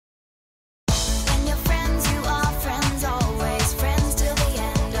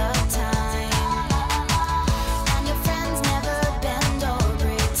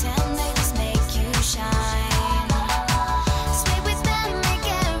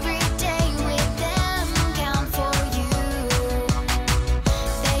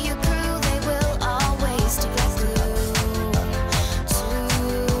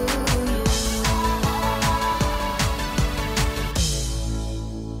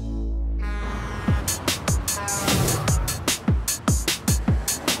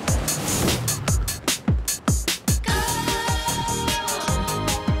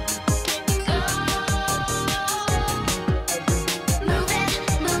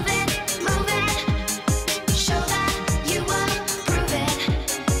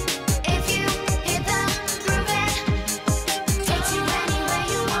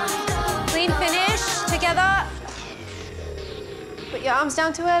arms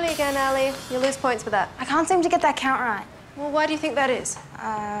down too early again, Ali. You lose points for that. I can't seem to get that count right. Well, why do you think that is?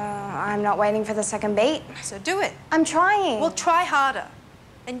 I'm not waiting for the second beat. So do it. I'm trying. Well, try harder.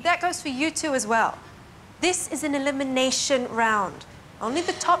 And that goes for you two as well. This is an elimination round. Only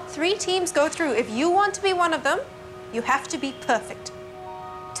the top 3 teams go through. If you want to be one of them, you have to be perfect.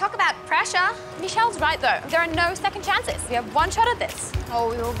 Talk about pressure. Michelle's right, though. There are no second chances. We have one shot at this. Oh,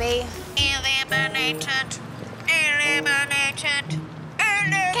 we will be eliminated. Eliminated.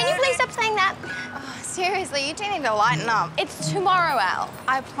 Can you please stop saying that? Oh, seriously, you two need to lighten up. It's tomorrow, Al.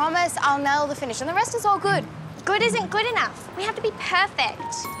 I promise I'll nail the finish, and the rest is all good. Good isn't good enough. We have to be perfect.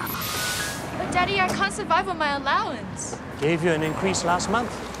 But, Daddy, I can't survive on my allowance. Gave you an increase last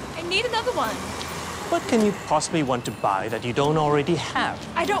month. I need another one. What can you possibly want to buy that you don't already have?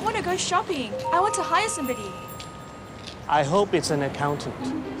 I don't want to go shopping. I want to hire somebody. I hope it's an accountant.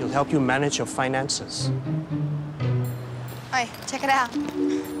 He'll help you manage your finances. Hey, check it out.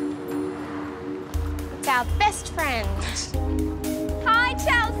 It's our best friend. Hi,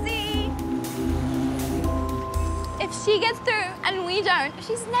 Chelsea. If she gets through and we don't,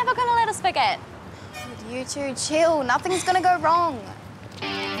 she's never going to let us forget. You two chill. Nothing's gonna go wrong.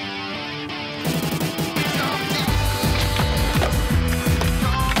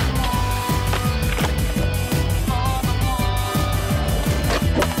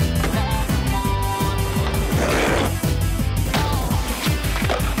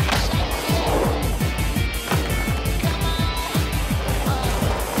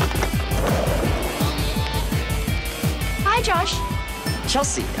 Hi, Josh.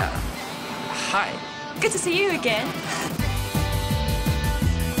 Chelsea, hi. Good to see you again.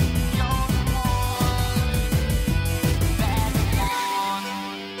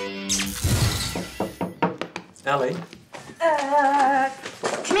 Ali?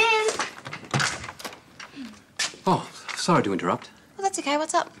 Come in. Oh, sorry to interrupt. Well, that's okay.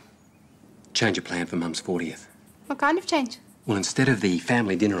 What's up? Change of plan for Mum's 40th. What kind of change? Well, instead of the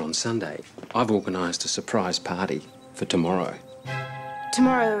family dinner on Sunday, I've organised a surprise party for tomorrow.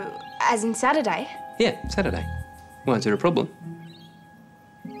 Tomorrow, as in Saturday? Yeah, Saturday. Why, is there a problem?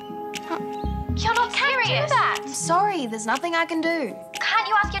 You're not serious. I'm sorry, there's nothing I can do. Can't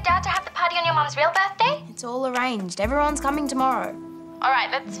you ask your dad to have the party on your mum's real birthday? It's all arranged. Everyone's coming tomorrow. All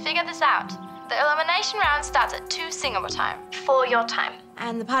right, let's figure this out. The elimination round starts at 2 Singapore time, for your time.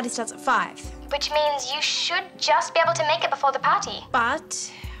 And the party starts at 5. Which means you should just be able to make it before the party.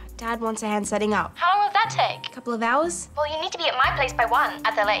 But Dad wants a hand setting up. How long will that take? A couple of hours? Well, you need to be at my place by 1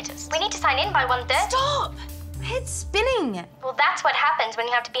 at the latest. We need to sign in by 1:30. Stop! My head's spinning. Well, that's what happens when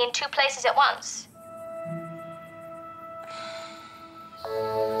you have to be in 2 places at once.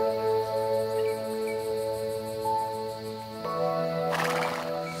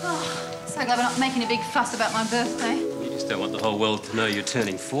 So glad we're not making a big fuss about my birthday. You just don't want the whole world to know you're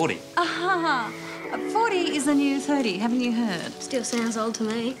turning 40. 40 is the new 30, haven't you heard? Still sounds old to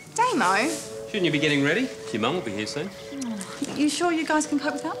me. Damo, Shouldn't you be getting ready? Your mum will be here soon. you sure you guys can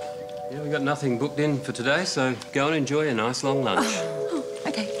cope with that? Yeah, we've got nothing booked in for today, so go and enjoy a nice long lunch. Oh,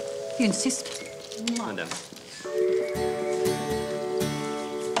 OK. If you insist. Well done.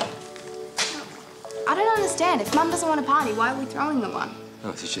 I don't understand. If Mum doesn't want a party, why are we throwing them one?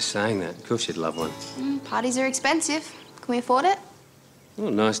 Oh, she's just saying that. Of course she'd love one. Parties are expensive. Can we afford it?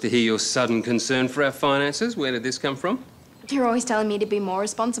 Well, nice to hear your sudden concern for our finances. Where did this come from? You're always telling me to be more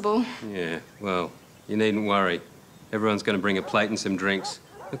responsible. Yeah, well, you needn't worry. Everyone's going to bring a plate and some drinks.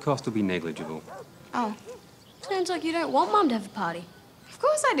 The cost will be negligible. Oh. Sounds like you don't want Mum to have a party. Of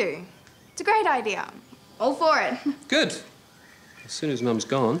course I do. It's a great idea. All for it. Good. As soon as Mum's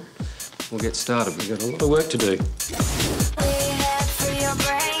gone, we'll get started. We've got a lot of work to do.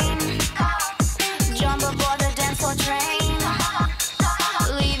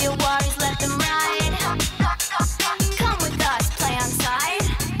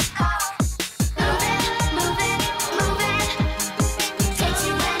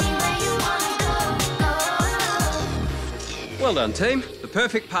 Well done, team. The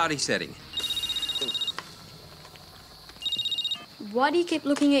perfect party setting. Why do you keep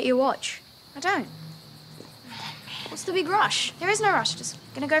looking at your watch? I don't. What's the big rush? There is no rush. Just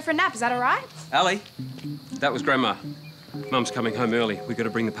gonna go for a nap. Is that all right? Ali, that was Grandma. Mum's coming home early. We've got to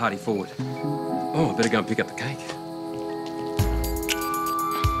bring the party forward. Oh, I better go and pick up the cake.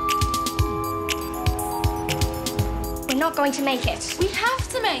 We're not going to make it. We have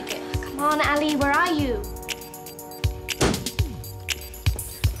to make it. Come on, Ali, where are you?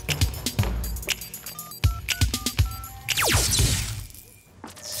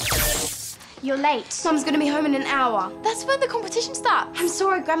 You're late. Mum's gonna be home in an hour. That's when the competition starts. I'm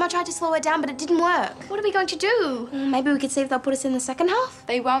sorry, Grandma tried to slow her down, but it didn't work. What are we going to do? Maybe we could see if they'll put us in the second half?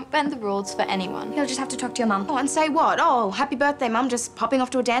 They won't bend the rules for anyone. You'll just have to talk to your mum. Oh, and say what? Oh, happy birthday, Mum, just popping off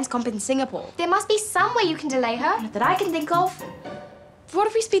to a dance comp in Singapore. There must be some way you can delay her. Not that I can think of. What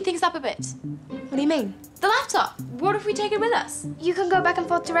if we speed things up a bit? What do you mean? The laptop. What if we take it with us? You can go back and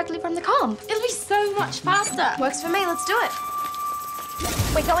forth directly from the comp. It'll be so much faster. Works for me, let's do it.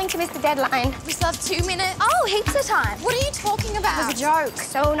 We're going to miss the deadline. We still have 2 minutes. Oh, heaps of time. What are you talking about? It was a joke.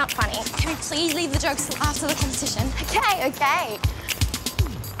 So not funny. Can we please leave the jokes till after the competition? Okay, okay.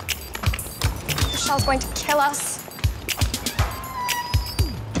 Michelle's going to kill us.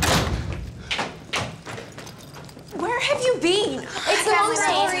 Where have you been? It's a long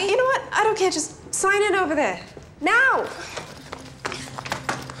story. You know what? I don't care. Just sign in over there. Now!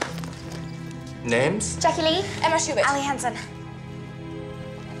 Names? Jackie Lee. Emma Schubert. Ali Hansen.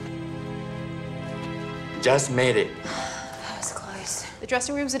 Just made it. That was close. The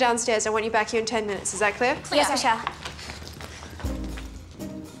dressing rooms are downstairs. I want you back here in 10 minutes. Is that clear? Yes, Michelle.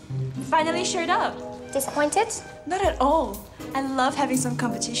 Finally showed up. Disappointed? Not at all. I love having some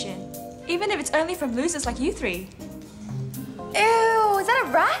competition. Even if it's only from losers like you three. Ew, is that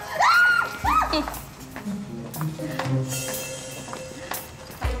a rat?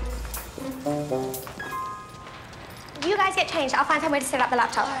 You guys get changed. I'll find some way to set up the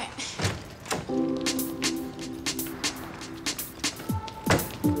laptop. All right.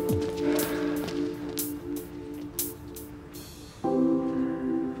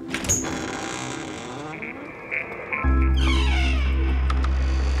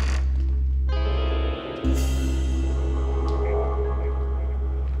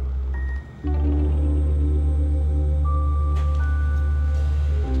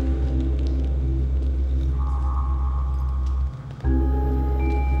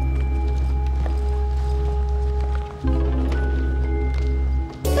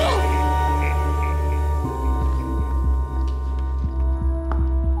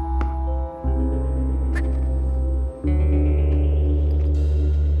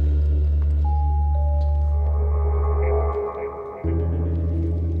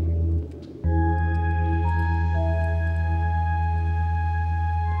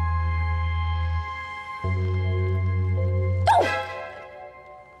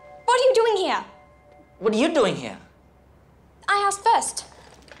 What are you doing here? I asked first.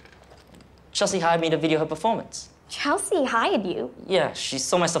 Chelsea hired me to video her performance. Chelsea hired you? Yeah, she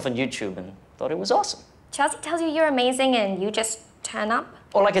saw my stuff on YouTube and thought it was awesome. Chelsea tells you you're amazing and you just turn up?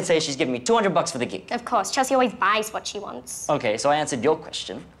 All I can say is she's giving me $200 for the gig. Of course, Chelsea always buys what she wants. Okay, so I answered your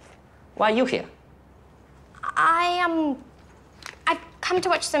question. Why are you here? I've come to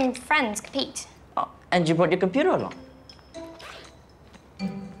watch some friends compete. Oh, and you brought your computer along.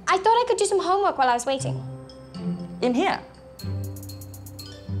 I thought I could do some homework while I was waiting. In here?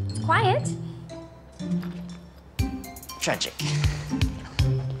 It's quiet. Tragic.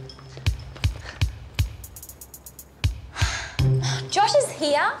 Josh is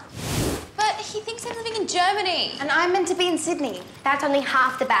here, but he thinks I'm living in Germany. And I'm meant to be in Sydney. That's only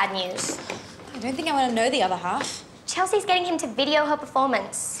half the bad news. I don't think I want to know the other half. Chelsea's getting him to video her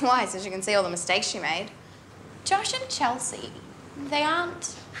performance. Why? So she can see all the mistakes she made. Josh and Chelsea, they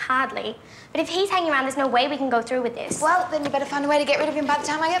aren't. Hardly. But if he's hanging around, there's no way we can go through with this. Well, then you better find a way to get rid of him by the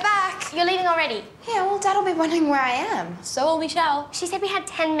time I get back. You're leaving already? Yeah, well, Dad will be wondering where I am. So will Michelle. She said we had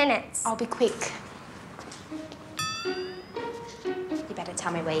 10 minutes. I'll be quick. You better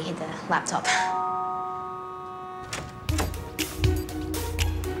tell me where you hid the laptop.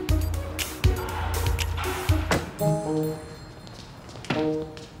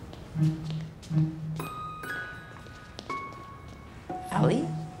 Ali?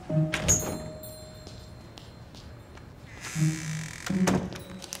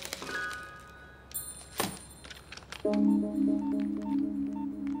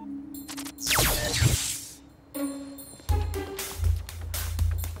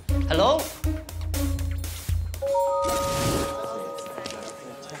 Hello?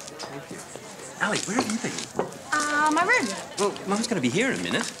 Ali, where have you been? My room. Well, Mum's going to be here in a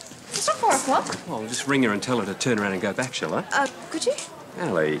minute. It's not 4 o'clock. Well, I'll just ring her and tell her to turn around and go back, shall I? Could you?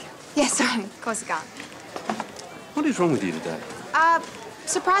 Ali, Yeah, sorry. Of course I can't. what is wrong with you today?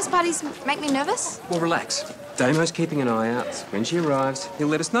 Surprise parties make me nervous. Well, relax. Damo's keeping an eye out. When she arrives, he'll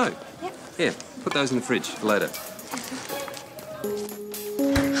let us know. Yep. Here, put those in the fridge for later.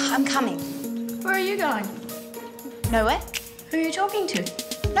 I'm coming. Where are you going? Nowhere. Who are you talking to?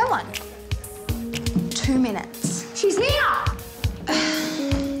 No one. 2 minutes. She's here!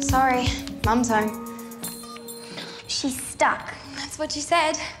 Sorry. Mum's home. She's stuck. That's what she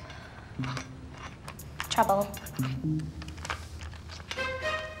said. trouble.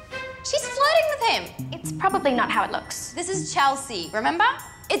 She's flirting with him. It's probably not how it looks. This is Chelsea, remember?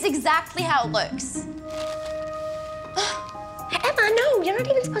 It's exactly how it looks. Emma, no, you're not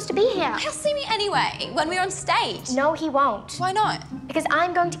even supposed to be here. He'll see me anyway, when we're on stage. No, he won't. Why not? Because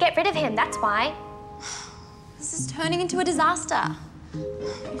I'm going to get rid of him, that's why. This is turning into a disaster.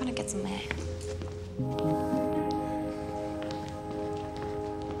 I'm gonna get some air.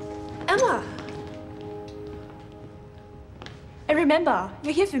 Emma. And remember,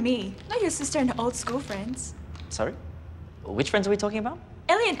 you're here for me, not your sister and her old school friends. Sorry? Which friends are we talking about?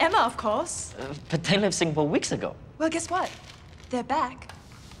 Ellie and Emma, of course. But they left Singapore weeks ago. Well, guess what? They're back.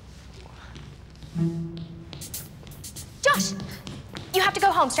 Josh, you have to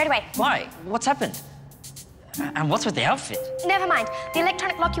go home straight away. Why? What's happened? And what's with the outfit? Never mind. The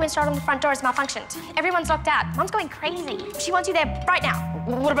electronic lock you installed on the front door has malfunctioned. Everyone's locked out. Mom's going crazy. She wants you there right now.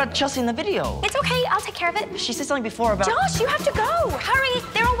 What about Chelsea in the video? It's okay. I'll take care of it. She said something before about... Josh, you have to go. Hurry.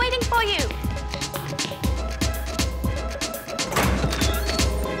 They're all waiting for you.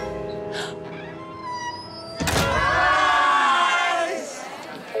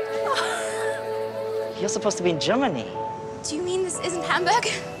 You're supposed to be in Germany. Do you mean this isn't Hamburg?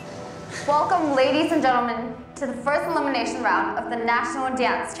 Welcome, ladies and gentlemen, to the first elimination round of the National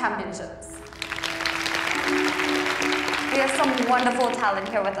Dance Championships. We have some wonderful talent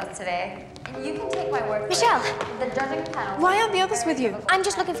here with us today. And you can take my word for Michelle. it. The judging panel... Why aren't the others with you? I'm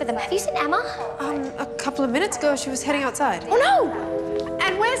just looking for them. Have you seen Emma? A couple of minutes ago, she was heading outside. Oh, no!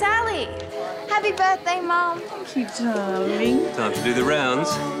 And where's Ali? Happy birthday, Mom. Thank you, darling. Time to do the rounds.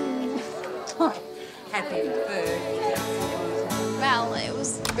 Happy birthday. Well, it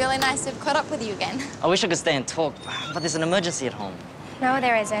was really nice to have caught up with you again. I wish I could stay and talk, but there's an emergency at home. No,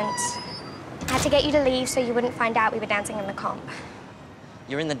 there isn't. I had to get you to leave so you wouldn't find out we were dancing in the comp.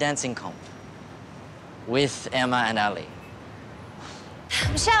 You're in the dancing comp. With Emma and Ali.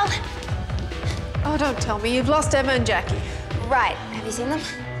 Michelle! Oh, don't tell me. You've lost Emma and Jackie. Right. Have you seen them?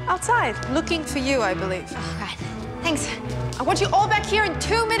 Outside, looking for you, I believe. Oh, right. Thanks. I want you all back here in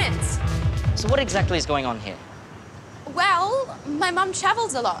 2 minutes. So what exactly is going on here? Well, my mum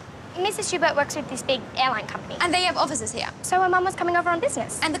travels a lot. Mrs. Schubert works with this big airline company. And they have offices here. So her mum was coming over on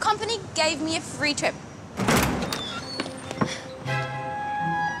business. And the company gave me a free trip.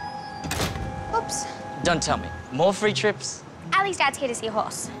 Oops. Don't tell me. More free trips? Ali's dad's here to see a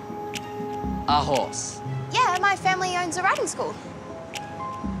horse. A horse. Yeah, my family owns a riding school.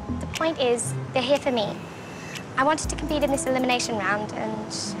 The point is, they're here for me. I wanted to compete in this elimination round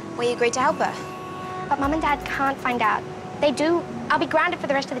and... We agreed to help her. But Mum and Dad can't find out. They do, I'll be grounded for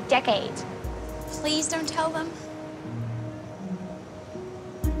the rest of the decade. Please don't tell them.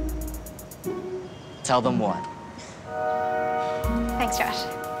 Tell them what? Thanks, Josh.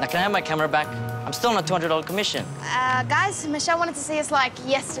 Now, can I have my camera back? I'm still on a $200 commission. Guys, Michelle wanted to see us like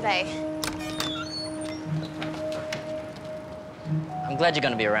yesterday. I'm glad you're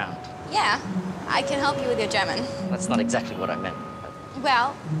going to be around. Yeah, I can help you with your German. That's not exactly what I meant.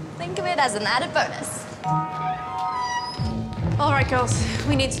 Well, think of it as an added bonus. All right, girls,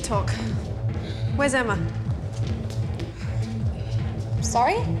 we need to talk. Where's Emma?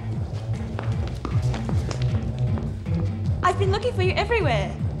 Sorry? I've been looking for you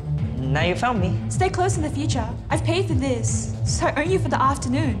everywhere. Now you found me. Stay close in the future. I've paid for this, so I owe you for the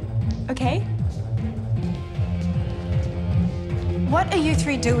afternoon, okay? What are you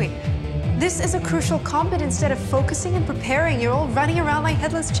three doing? This is a crucial comp, and instead of focusing and preparing, you're all running around like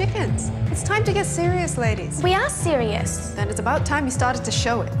headless chickens. It's time to get serious, ladies. We are serious. Then it's about time you started to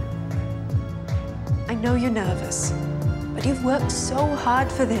show it. I know you're nervous, but you've worked so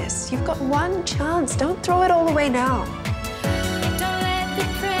hard for this. You've got one chance. Don't throw it all away now. Don't let the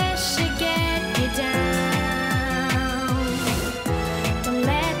pressure get you down. Don't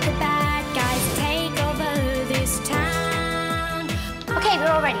let the bad guys take over this town. Okay, we're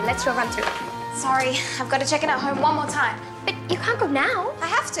all ready. Let's do a run through. Sorry, I've got to check in at home one more time. But you can't go now. I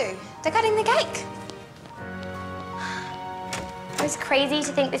have to. They're cutting the cake. It was crazy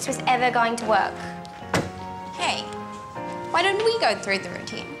to think this was ever going to work. Hey, why don't we go through the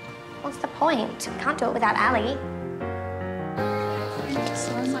routine? What's the point? We can't do it without Ali. Thank you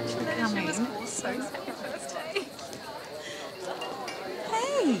so much for coming. So happy birthday.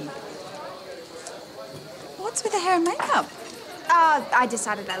 Hey. What's with the hair and makeup? I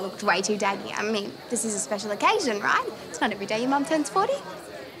decided I looked way too daggy. I mean, this is a special occasion, right? It's not every day your mum turns 40.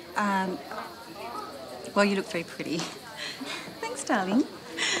 Well, you look very pretty. Thanks, darling.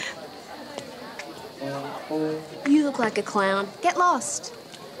 You look like a clown. Get lost.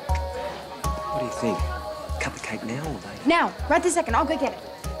 What do you think? Cut the cake now or later? Now, right this second. I'll go get it.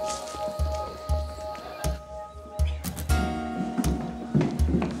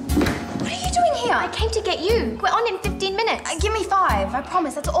 here? I came to get you. We're on in 15 minutes. Give me 5. I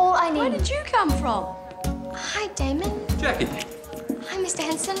promise. That's all I need. Where did you come from? Hi, Damon. Jackie. Hi, Mr.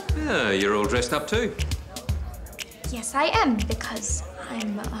 Henson. Oh, you're all dressed up too. Yes, I am, because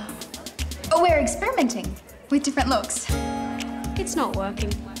I'm, we're experimenting with different looks. It's not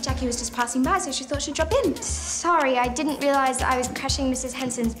working. Jackie was just passing by, so she thought she'd drop in. Sorry, I didn't realize I was crashing Mrs.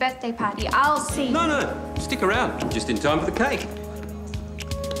 Henson's birthday party. I'll see. No, stick around. Just in time for the cake.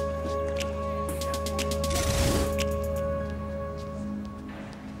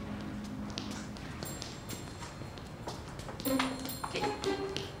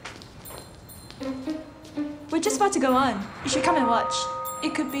 We're just about to go on. You should come and watch.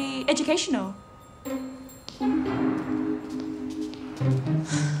 It could be educational.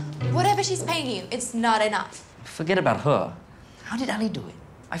 Whatever she's paying you, it's not enough. Forget about her. How did Ali do it?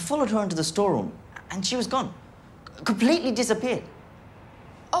 I followed her into the storeroom, and she was gone. Completely disappeared.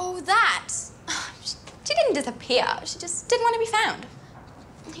 Oh, that. She didn't disappear. She just didn't want to be found.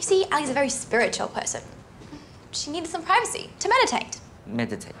 You see, Ali's a very spiritual person. She needed some privacy to meditate.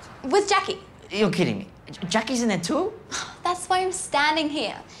 Meditate. With Jackie. You're kidding me. Jackie's in there too? That's why I'm standing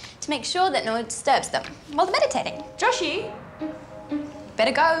here, to make sure that no one disturbs them while they're meditating. Joshie!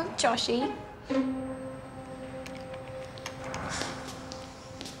 Better go, Joshie.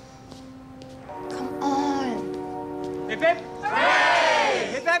 Come on. Hip hip! Hooray!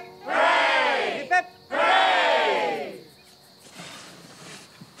 Hip hip! Hooray! Hip hip! Hooray!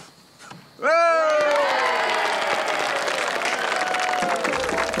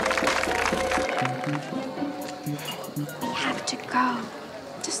 We have to go.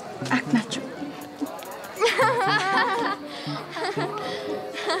 Just act natural.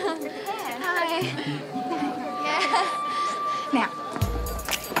 Hi. Yes. Now.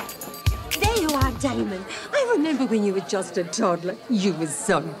 There you are, Damon. I remember when you were just a toddler. You were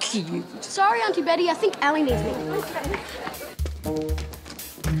so cute. Sorry, Auntie Betty. I think Allie needs me.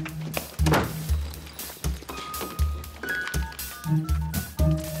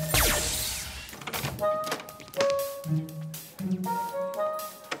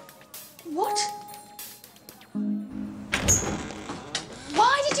 What?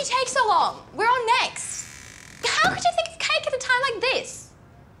 Why did you take so long? We're on next. How could you think of cake at a time like this?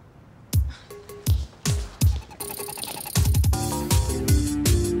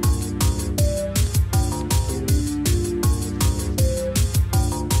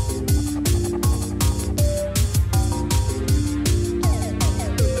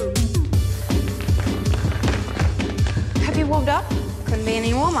 Have you warmed up? Couldn't be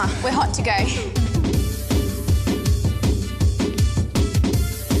any warmer. We're hot to go.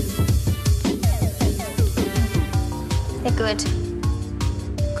 They're good.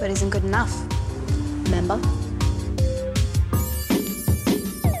 Good isn't good enough. Remember?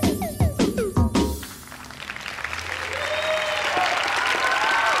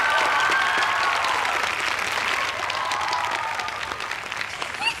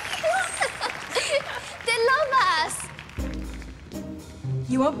 They love us.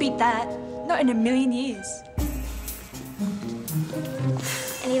 You won't beat that. Not in a million years.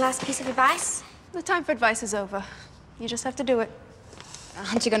 Any last piece of advice? The time for advice is over. You just have to do it.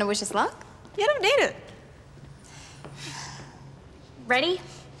 Aren't you going to wish us luck? You don't need it. Ready?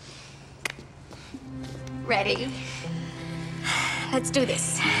 Ready. Let's do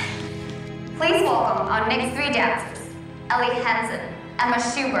this. Please welcome our next 3 dancers, Ellie Hansen, Emma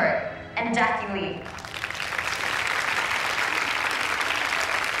Schubert, and Jackie Lee.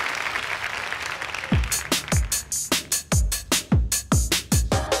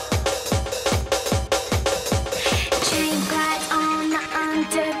 Chain glides on the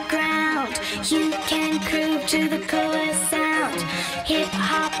underground. You can groove to the coolest sound. Hip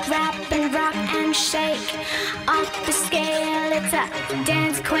hop, rap, and rock and shake. Up the scale, it's a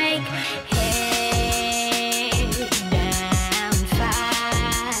dance quake. Head down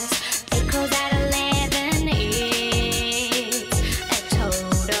fast. It goes at 11. It's a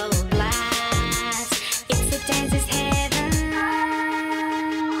total blast. It's a dancer's heaven.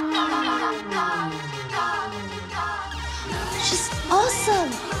 She's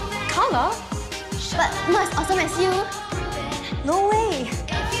awesome. Carla? But not as awesome as you. No way.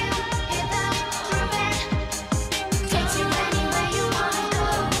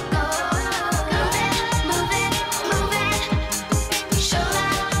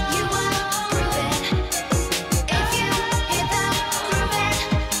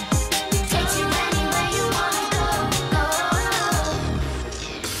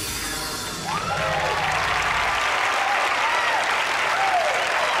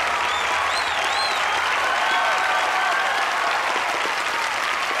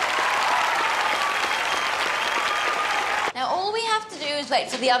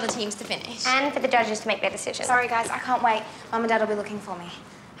 the other teams to finish. And for the judges to make their decision. Sorry, guys, I can't wait. Mum and Dad will be looking for me.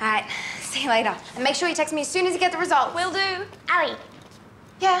 All right, see you later. And make sure you text me as soon as you get the result. Will do. Ali.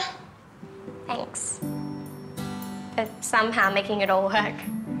 Yeah? Thanks. For somehow making it all work.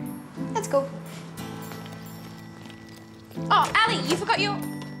 That's cool. Oh, Ali, you forgot your...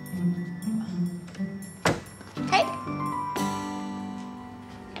 Hey.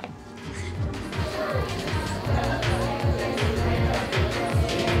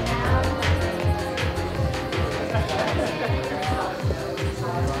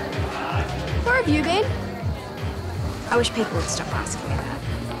 Where have you been? I wish people would stop asking me that.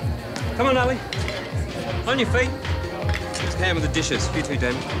 Come on, Ali. On your feet. Let's hand with the dishes. You too,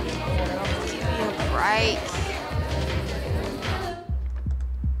 Dan. Give me a break.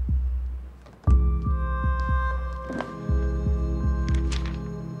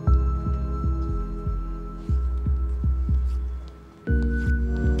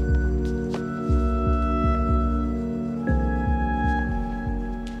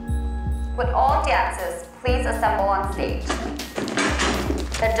 Would all dancers please assemble on stage?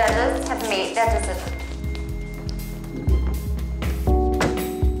 The judges have made their decision.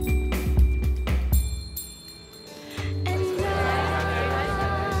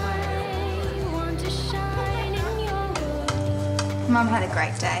 Mum had a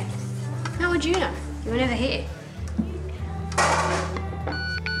great day. How would you know? You were never here.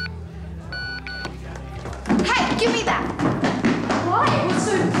 Hey, give me that! Why? It was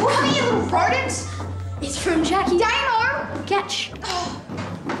so good. Come here, you little rodent! It's from Jackie. Damo! Catch.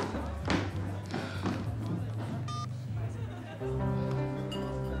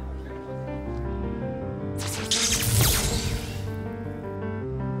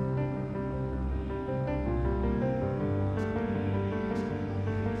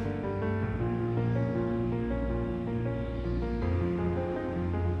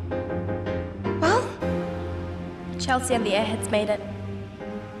 Well, Chelsea and the Airheads made it.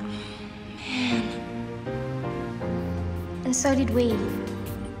 And so did we.